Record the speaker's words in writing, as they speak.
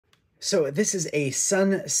So this is a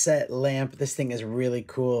sunset lamp. This thing is really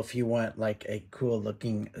cool. If you want like a cool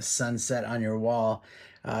looking sunset on your wall,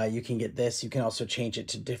 you can get this. You can also change it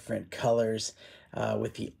to different colors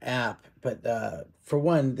with the app. But for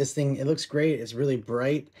one, this thing, it looks great. It's really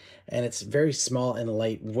bright and it's very small and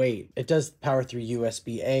lightweight. It does power through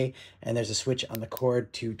USB-A, and there's a switch on the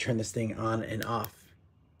cord to turn this thing on and off,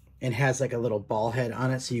 and has like a little ball head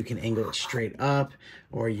on it, so you can angle it straight up,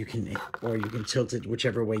 or you can tilt it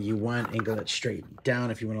whichever way you want, angle it straight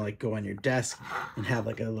down if you want to like go on your desk and have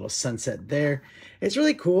like a little sunset there. It's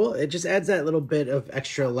really cool. It just adds that little bit of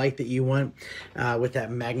extra light that you want with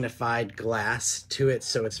that magnified glass to it,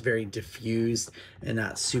 so it's very diffused and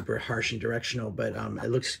not super harsh and directional, but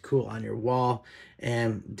it looks cool on your wall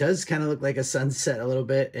and does kind of look like a sunset a little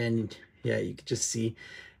bit. And yeah, you can just see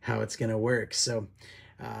how it's gonna work. So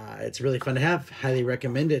it's really fun to have. Highly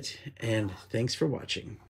recommend it. And thanks for watching.